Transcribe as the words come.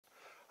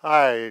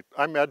Hi,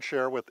 I'm Ed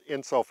Scher with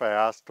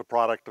InSoFast, the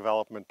product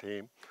development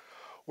team.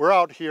 We're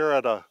out here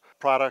at a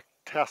product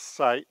test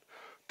site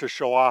to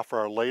show off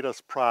our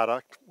latest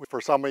product. For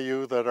some of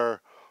you that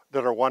are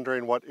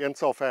wondering what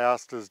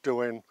InSoFast is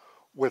doing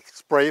with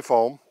spray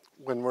foam,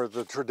 when we're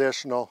the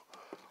traditional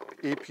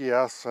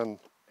EPS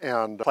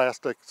and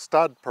plastic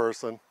stud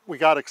person, we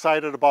got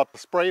excited about the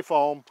spray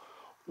foam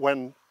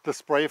when the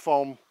spray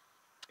foam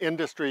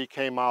industry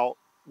came out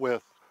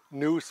with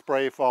new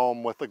spray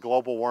foam with a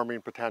global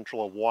warming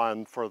potential of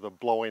 1 for the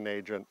blowing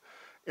agent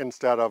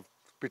instead of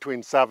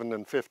between 7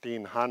 and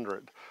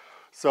 1500.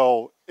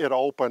 So it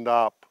opened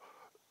up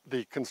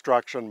the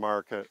construction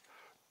market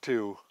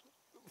to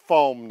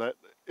foam that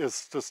is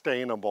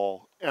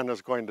sustainable and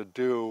is going to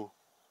do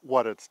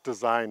what it's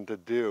designed to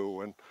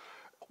do. And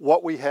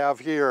what we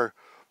have here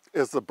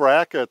is the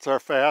brackets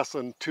are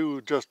fastened to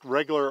just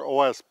regular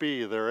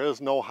OSB. There is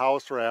no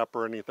house wrap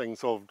or anything,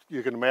 so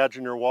you can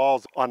imagine your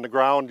walls on the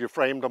ground, you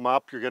framed them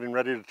up, you're getting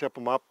ready to tip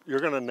them up. You're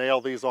going to nail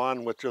these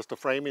on with just a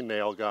framing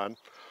nail gun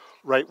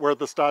right where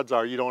the studs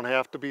are. You don't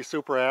have to be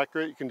super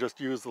accurate. You can just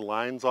use the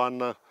lines on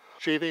the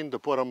sheathing to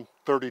put them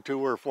 32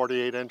 or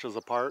 48 inches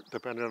apart,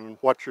 depending on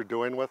what you're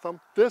doing with them.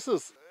 This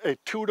is a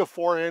 2 to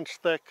 4 inch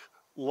thick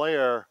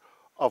layer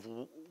of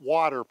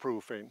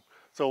waterproofing.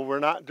 So we're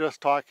not just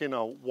talking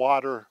a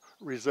water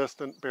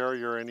resistant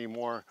barrier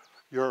anymore.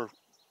 You're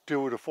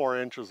 2 to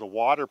 4 inches of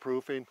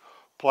waterproofing,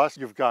 plus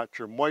you've got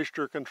your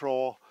moisture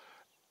control.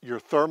 Your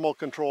thermal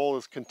control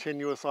is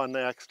continuous on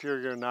the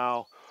exterior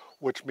now,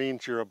 which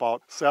means you're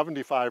about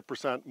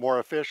 75% more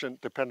efficient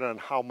depending on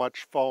how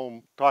much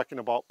foam, talking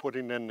about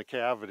putting in the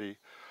cavity.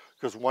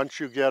 Because once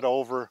you get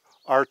over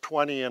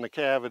R20 in a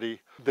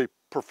cavity, the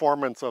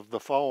performance of the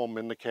foam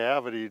in the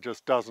cavity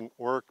just doesn't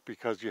work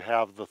because you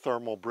have the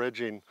thermal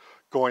bridging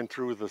going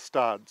through the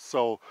studs.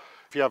 So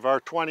if you have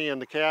R20 in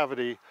the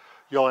cavity,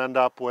 you'll end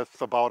up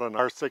with about an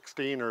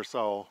R16 or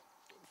so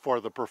for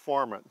the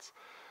performance.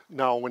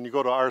 Now when you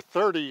go to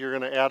R30, you're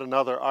going to add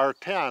another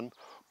R10,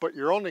 but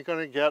you're only going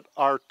to get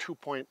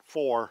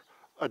R2.4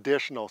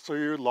 additional. So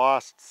you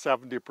lost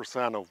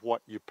 70% of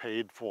what you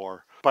paid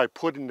for by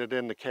putting it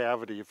in the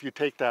cavity. If you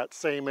take that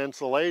same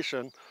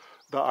insulation,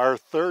 the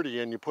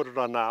R30, and you put it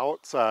on the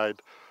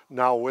outside,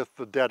 now with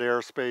the dead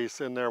air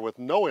space in there with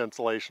no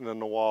insulation in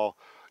the wall,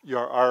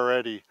 you're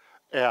already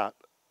at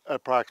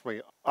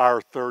approximately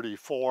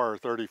R34 or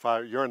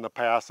 35. You're in the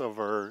passive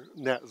or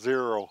net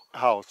zero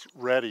house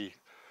ready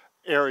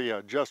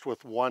area just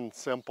with one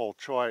simple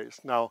choice.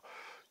 Now,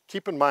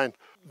 keep in mind,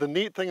 the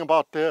neat thing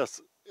about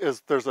this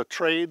is there's a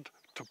trade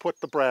to put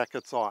the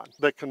brackets on.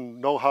 They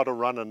can know how to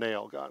run a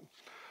nail gun.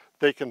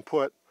 They can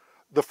put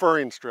the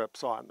furring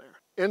strips on there.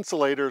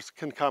 Insulators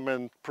can come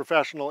in,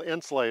 professional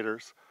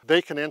insulators.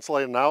 They can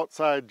insulate an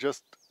outside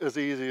just as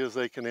easy as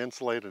they can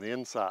insulate an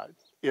inside.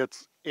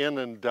 It's in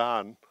and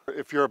done.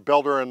 If you're a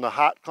builder in the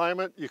hot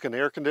climate, you can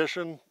air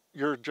condition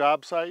your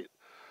job site.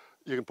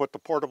 You can put the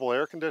portable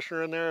air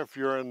conditioner in there. If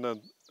you're in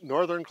the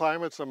northern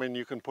climates, I mean,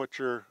 you can put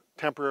your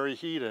temporary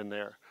heat in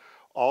there.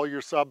 All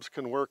your subs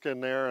can work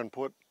in there and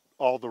put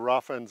all the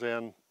rough ends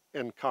in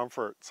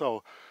comfort.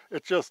 So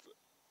it's just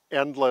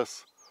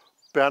endless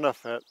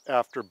benefit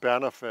after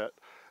benefit.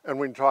 And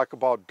when you talk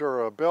about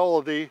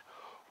durability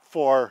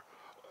for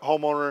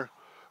homeowner,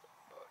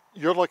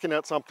 you're looking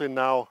at something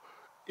now,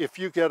 if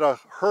you get a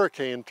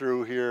hurricane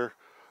through here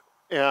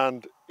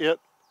and it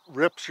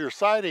rips your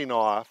siding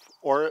off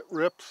or it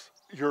rips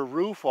your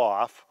roof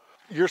off,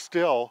 you're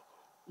still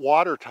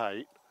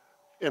watertight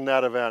in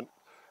that event.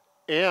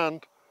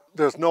 And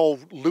there's no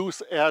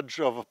loose edge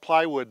of a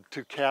plywood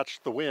to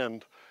catch the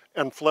wind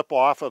and flip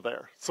off of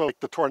there. So like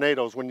the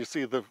tornadoes, when you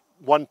see the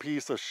one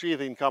piece of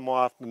sheathing come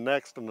off the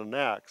next and the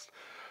next,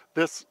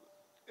 this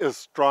is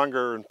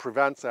stronger and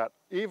prevents that.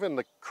 Even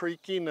the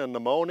creaking and the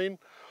moaning,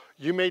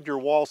 you made your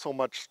wall so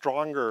much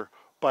stronger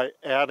by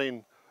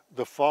adding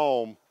the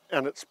foam,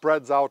 and it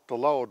spreads out the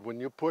load. When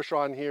you push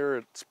on here,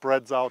 it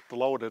spreads out the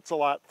load. It's a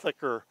lot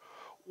thicker.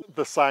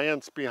 The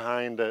science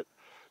behind it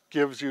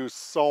gives you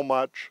so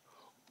much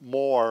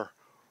more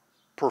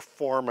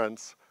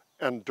performance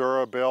and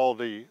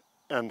durability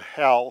and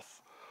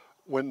health.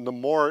 When the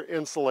more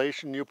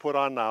insulation you put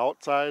on the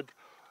outside,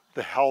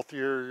 the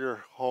healthier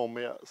your home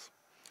is.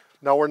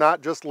 Now, we're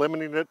not just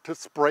limiting it to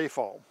spray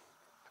foam.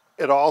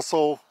 It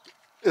also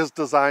is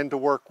designed to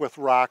work with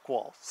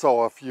rockwool.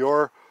 So if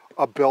you're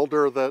a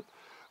builder that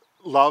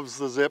loves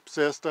the zip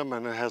system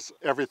and has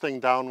everything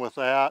down with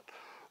that,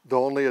 the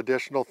only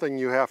additional thing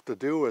you have to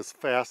do is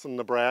fasten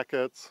the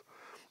brackets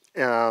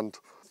and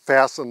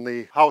fasten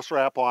the house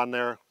wrap on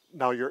there.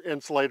 Now your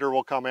insulator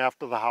will come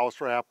after the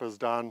house wrap is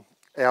done,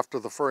 after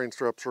the furring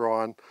strips are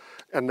on,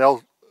 and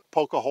they'll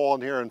poke a hole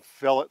in here and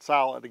fill it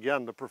solid.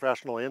 Again, the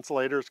professional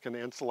insulators can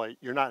insulate.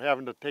 You're not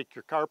having to take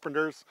your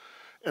carpenters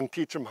and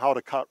teach them how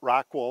to cut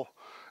rockwool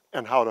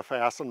and how to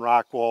fasten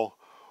rockwool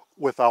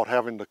without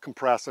having to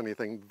compress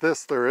anything.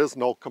 There is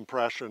no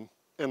compression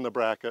in the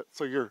bracket.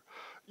 So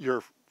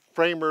your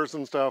framers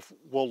and stuff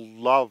will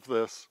love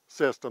this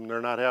system.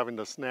 They're not having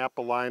to snap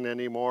a line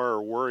anymore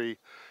or worry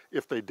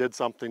if they did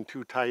something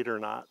too tight or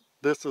not.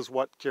 This is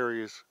what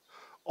carries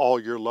all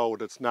your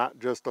load. It's not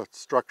just a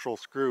structural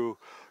screw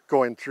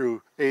going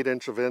through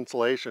 8" of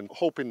insulation,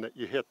 hoping that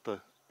you hit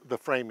the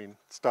framing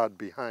stud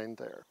behind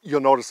there.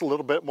 You'll notice a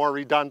little bit more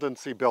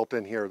redundancy built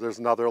in here. There's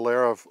another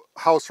layer of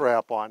house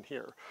wrap on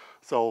here.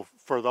 So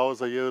for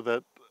those of you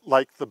that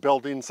like the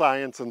building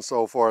science and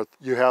so forth,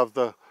 you have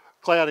the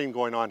cladding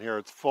going on here.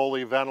 It's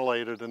fully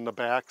ventilated in the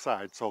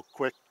backside, so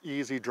quick,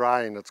 easy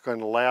drying. It's going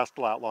to last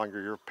a lot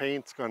longer. Your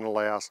paint's going to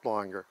last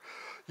longer.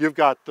 You've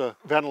got the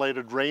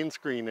ventilated rain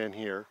screen in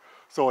here,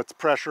 so it's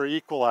pressure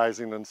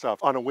equalizing and stuff.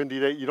 On a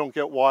windy day, you don't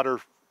get water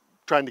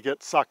trying to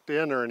get sucked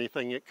in or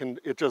anything.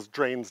 It just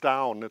drains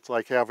down. It's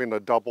like having a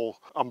double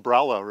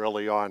umbrella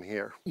really on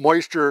here.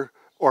 Moisture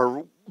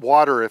or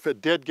water, if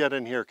it did get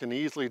in here, can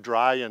easily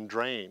dry and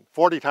drain.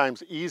 40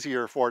 times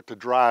easier for it to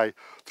dry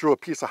through a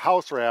piece of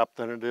house wrap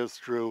than it is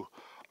through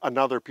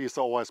another piece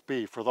of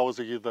OSB, for those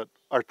of you that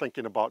are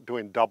thinking about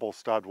doing double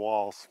stud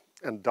walls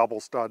and double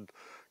stud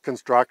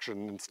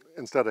construction,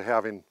 instead of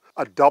having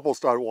a double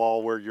stud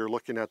wall where you're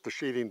looking at the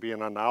sheeting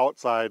being on the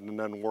outside and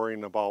then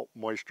worrying about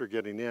moisture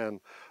getting in.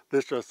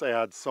 This just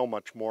adds so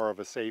much more of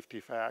a safety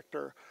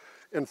factor.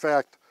 In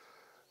fact,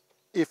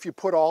 if you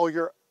put all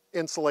your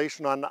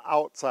insulation on the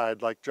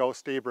outside, like Joe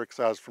Stiebrick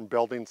says from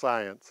Building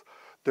Science,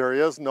 there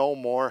is no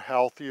more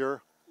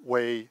healthier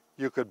way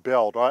you could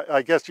build.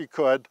 I guess you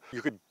could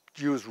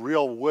use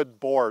real wood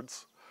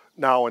boards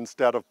now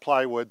instead of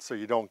plywood, so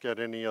you don't get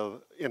any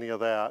of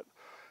that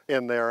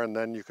in there, and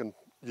then you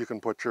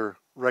can put your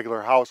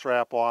regular house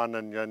wrap on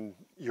and then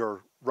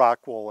your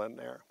rock wool in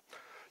there.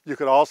 You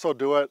could also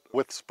do it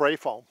with spray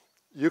foam.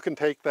 You can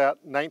take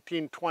that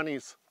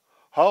 1920s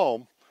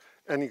home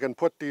and you can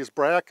put these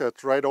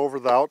brackets right over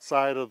the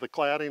outside of the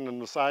cladding and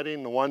the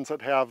siding, the ones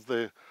that have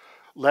the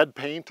lead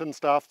paint and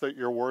stuff that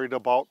you're worried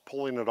about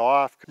pulling it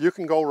off. You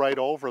can go right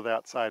over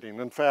that siding.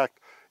 In fact,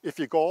 if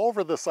you go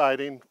over the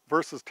siding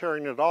versus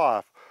tearing it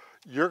off,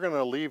 you're going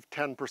to leave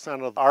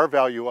 10% of R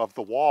value of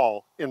the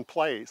wall in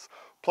place.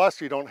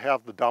 Plus, you don't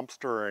have the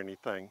dumpster or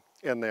anything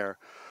in there.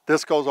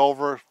 This goes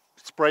over,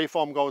 spray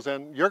foam goes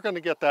in. You're going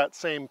to get that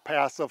same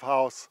passive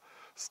house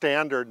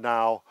standard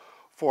now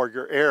for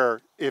your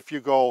air if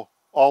you go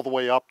all the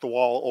way up the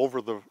wall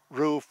over the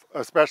roof.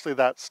 Especially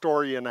that 1.5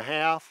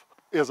 story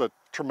is a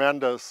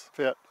tremendous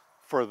fit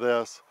for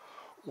this,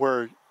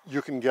 where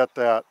you can get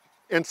that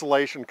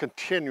insulation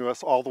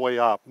continuous all the way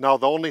up. Now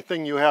the only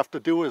thing you have to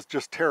do is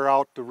just tear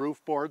out the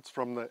roof boards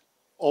from the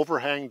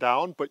overhang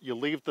down, but you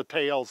leave the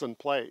tails in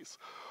place.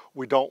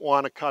 We don't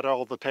want to cut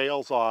all the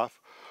tails off.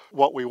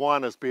 What we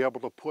want is be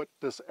able to put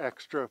this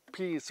extra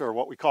piece, or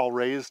what we call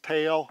raised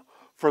tail,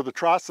 for the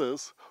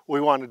trusses. We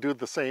want to do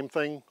the same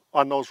thing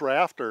on those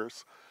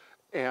rafters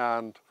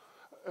and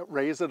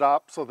raise it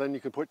up so then you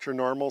can put your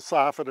normal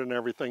soffit and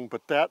everything,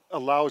 but that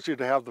allows you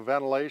to have the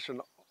ventilation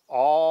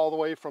all the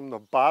way from the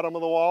bottom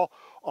of the wall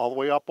all the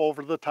way up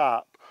over the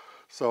top.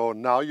 So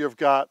now you've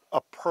got a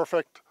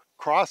perfect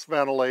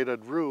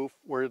cross-ventilated roof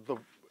where the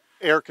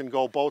air can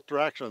go both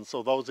directions.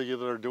 So those of you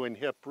that are doing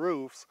hip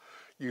roofs,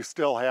 you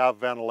still have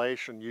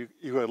ventilation.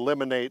 You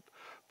eliminate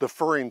the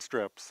furring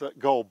strips that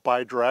go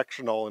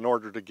bidirectional in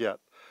order to get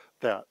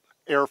that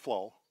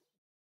airflow.